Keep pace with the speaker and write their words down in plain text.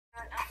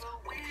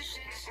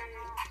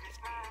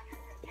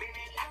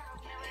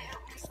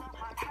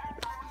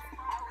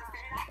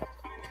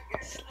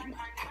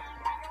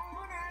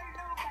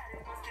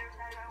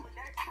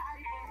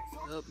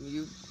Up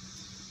YouTube.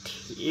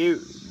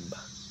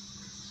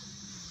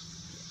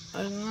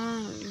 I don't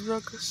know, as I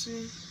can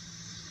see.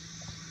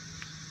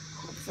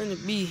 I'm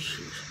finna be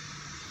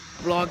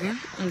vlogging.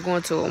 I'm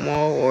going to a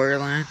mall,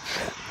 Orland,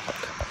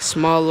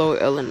 Small,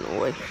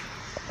 Illinois.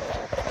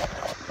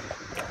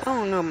 I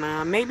don't know,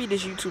 man. Maybe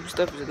this YouTube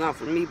stuff is not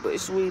for me, but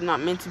it's really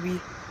not meant to be.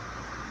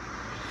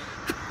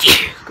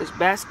 Because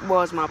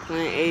basketball is my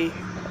plan A.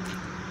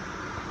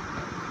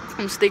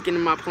 I'm sticking to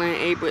my plan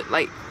A, but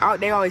like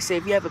they always say,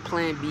 if you have a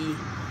plan B,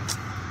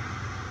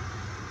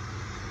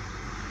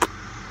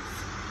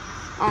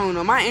 I don't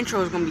know. My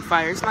intro is gonna be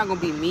fire. It's not gonna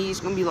be me. It's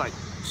gonna be like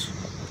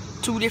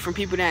 2 different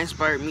people that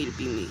inspired me to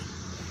be me.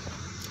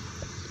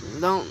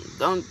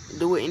 Don't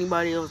do what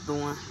anybody else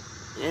doing.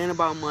 It ain't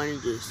about money.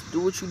 Just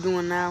do what you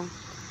doing now.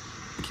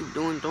 Keep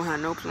doing. Don't have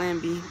no plan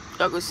B.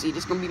 Y'all gonna see.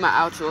 This gonna be my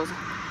outro.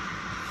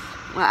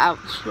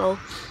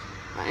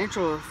 My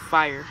intro is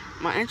fire.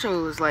 My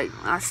intro is like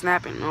I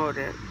snapping and all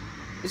that.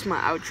 This is my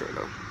outro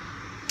though.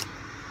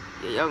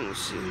 Yeah, y'all gonna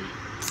see.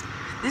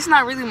 This is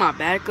not really my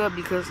backup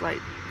because like,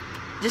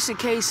 just in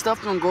case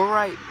stuff don't go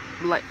right.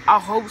 Like, I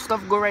hope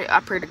stuff go right.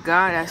 I pray to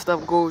God that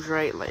stuff goes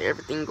right. Like,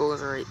 everything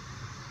goes right.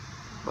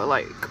 But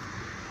like,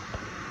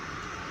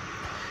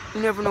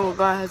 you never know what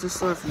God has in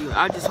store for you.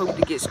 I just hope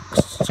to get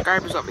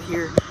subscribers over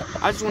here.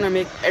 I just want to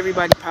make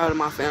everybody proud of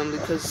my family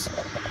because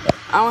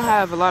I don't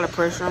have a lot of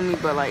pressure on me.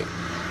 But like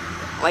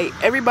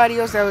everybody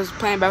else that was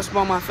playing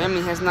basketball in my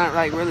family has not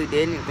like really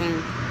did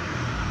anything.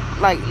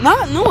 Like,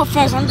 no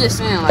offense. I'm just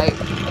saying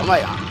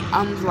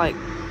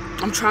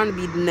I'm trying to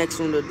be the next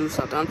one to do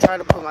something. I'm trying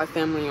to put my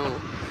family on.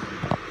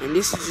 And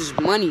this is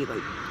just money.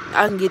 Like,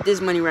 I can get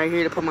this money right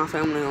here to put my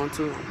family on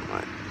too.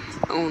 Like,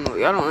 I don't know.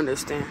 Y'all don't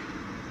understand.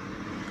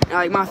 And,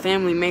 like, my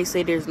family may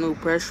say there's no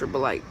pressure, but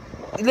like,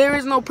 there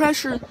is no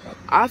pressure.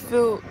 I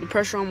feel the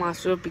pressure on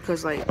myself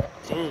because like,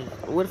 dang,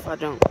 what if I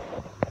don't?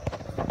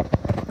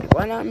 Like,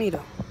 why not me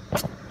though?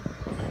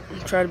 I'm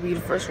trying to be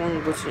the first one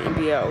to go to the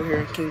NBA out here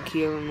in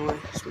Kankakee, Illinois.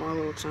 Small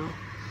little town.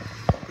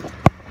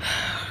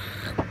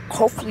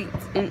 Hopefully,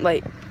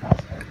 like,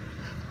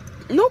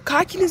 no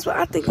cockiness, but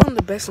I think I'm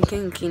the best in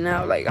Kankakee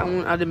now. Like,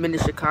 I've been to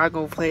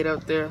Chicago, played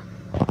out there.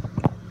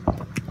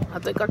 I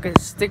think I can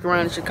stick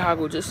around in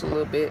Chicago just a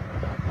little bit.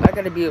 I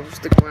gotta be able to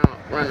stick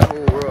around the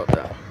whole world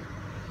though.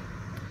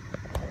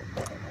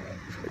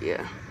 But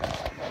yeah,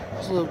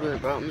 that's a little bit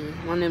about me.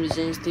 My name is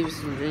James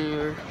Stevenson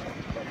Jr.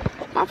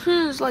 My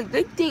parents, like,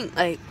 they think,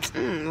 like, I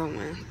don't know,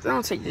 man. They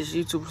don't take this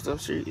YouTube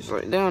stuff serious.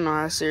 Like, they don't know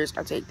how serious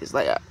I take this.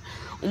 Like,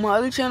 on my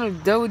other channel,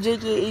 Double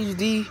JK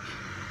HD,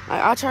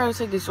 I try to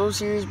take this so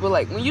serious, but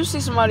like, when you see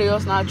somebody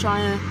else not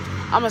trying,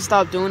 I'm gonna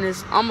stop doing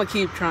this. I'm gonna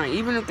keep trying,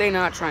 even if they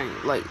not trying.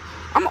 Like,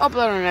 I'm gonna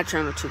upload on that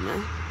channel too,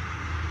 man.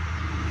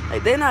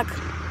 Like, they not,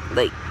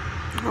 like,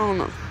 I don't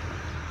know.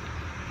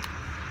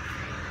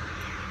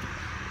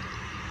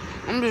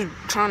 I'm just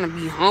trying to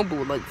be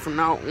humble, like, from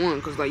now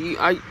on, cause like,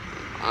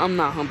 I'm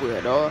not humble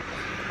at all.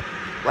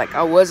 Like,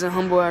 I wasn't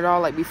humble at all.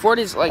 Like, before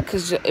this, like,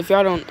 cause if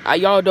y'all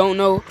don't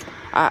know,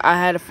 I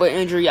had a foot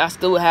injury. I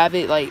still have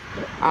it. Like,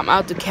 I'm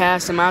out the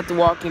cast. I'm out the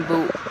walking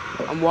boot.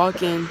 I'm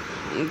walking.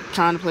 I'm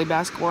trying to play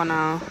basketball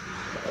now.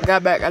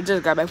 I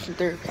just got back from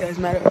therapy, as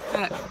a matter of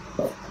fact.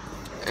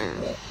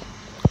 And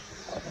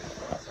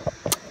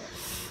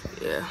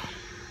yeah,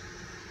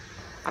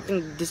 I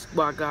think this is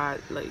why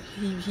God, like,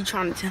 he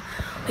trying to tell,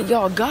 like,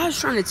 y'all, God's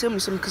trying to tell me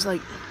something, cause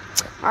like,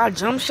 our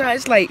jump shot,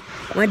 it's like,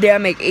 one day I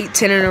make 8,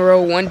 10 in a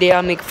row. One day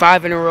I make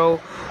 5 in a row.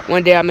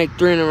 One day I make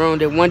 3 in a row.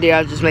 Then one day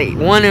I just make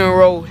 1 in a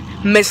row.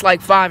 Miss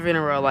like 5 in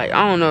a row. Like,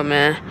 I don't know,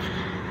 man.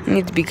 I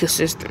need to be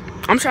consistent.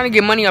 I'm trying to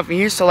get money off of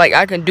here so like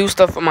I can do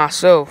stuff for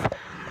myself.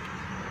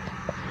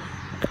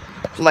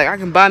 So, like, I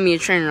can buy me a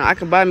trainer. I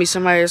can buy me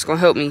somebody that's gonna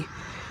help me.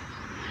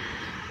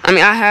 I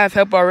mean, I have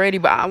help already,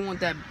 but I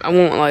want that. I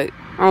want, like,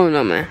 I don't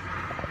know, man.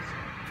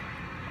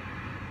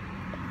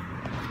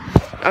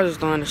 I just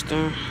don't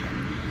understand.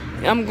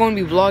 I'm going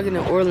to be vlogging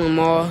at Orland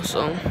Mall,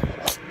 so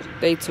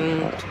stay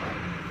tuned.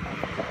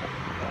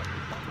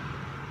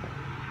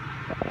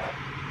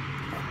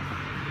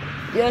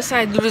 Yes,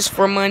 I do this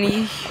for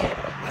money.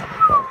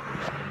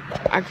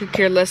 I could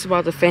care less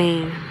about the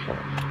fame.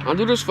 I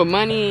do this for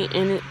money,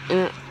 and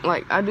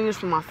like, I do this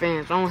for my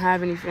fans. I don't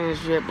have any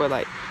fans yet, but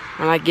like,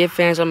 when I get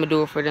fans, I'm gonna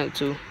do it for them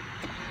too.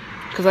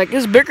 Cause like,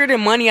 it's bigger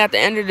than money at the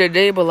end of the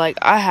day, but like,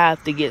 I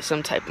have to get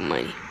some type of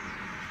money.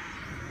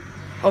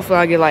 Hopefully,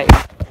 I get like,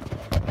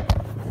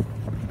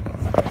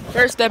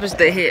 first step is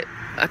to hit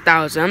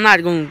 1,000. I'm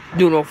not gonna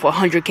do no for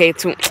 100K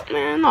too.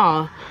 Man,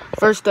 nah.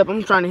 First step,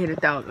 I'm trying to hit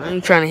 1,000. I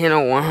ain't trying to hit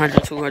on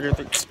 100, 200,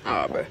 300.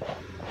 Oh, bro.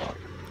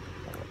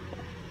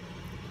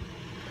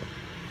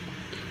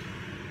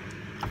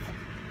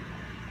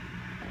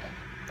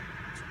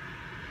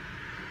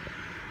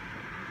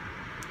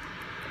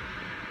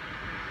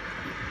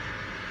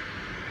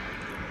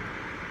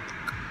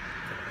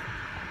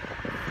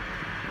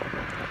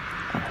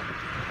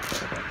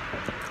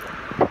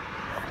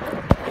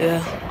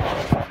 Yeah.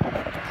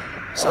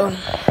 So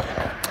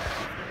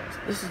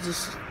this is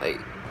just like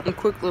a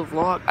quick little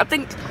vlog. I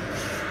think this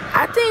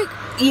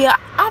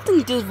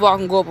vlog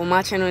can go up on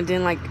my channel, and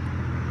then like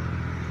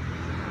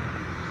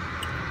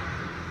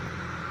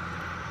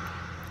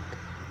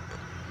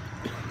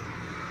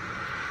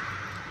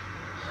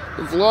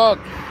the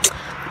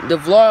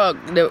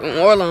vlog,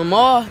 the Orland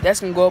Mall,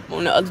 that's gonna go up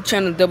on the other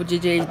channel, Double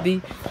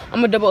JJHD.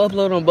 I'm gonna double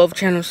upload on both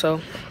channels, so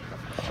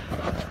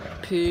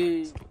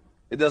peace.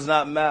 It does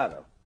not matter.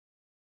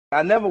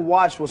 I never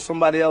watch what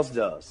somebody else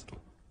does.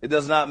 It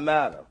does not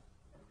matter.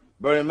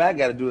 Bernie Mac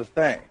got to do his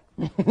thing.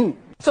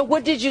 So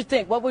what did you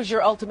think? What was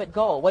your ultimate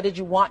goal? What did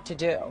you want to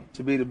do?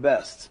 To be the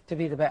best. To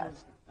be the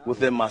best.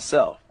 Within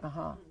myself.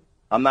 Uh-huh.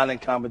 I'm not in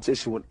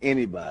competition with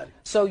anybody.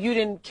 So you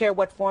didn't care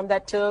what form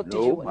that took?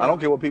 No, I don't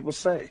care what people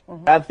say.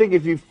 I think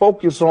if you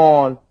focus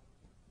on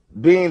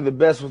being the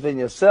best within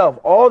yourself,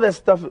 all that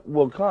stuff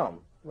will come.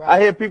 Right. I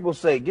hear people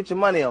say, get your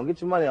money on, get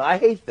your money on. I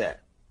hate that.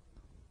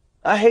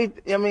 And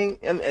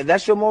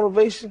that's your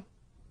motivation?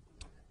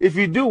 If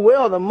you do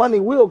well, the money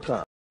will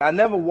come. I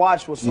never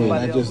watched what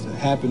somebody else. I just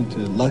happened to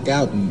luck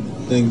out and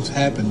things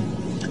happen.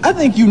 I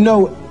think if you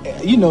know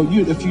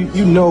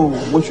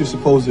what you're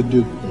supposed to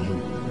do,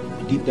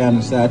 deep down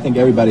inside, I think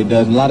everybody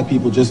does. And a lot of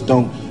people just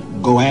don't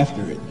go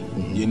after it,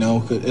 you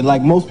know? And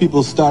like most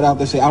people start out,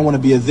 they say, I want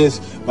to be a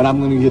this, but I'm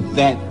going to get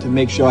that to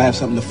make sure I have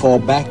something to fall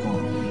back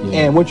on.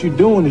 Yeah. And what you're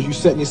doing is you're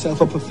setting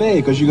yourself up for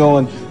failure, because you're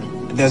going,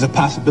 there's a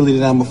possibility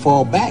that I'm going to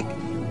fall back.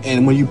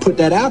 And when you put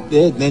that out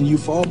there, then you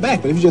fall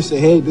back. But if you just say,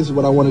 hey, this is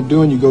what I want to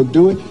do, and you go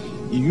do it,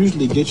 you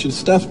usually get your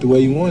stuff the way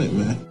you want it,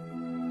 man.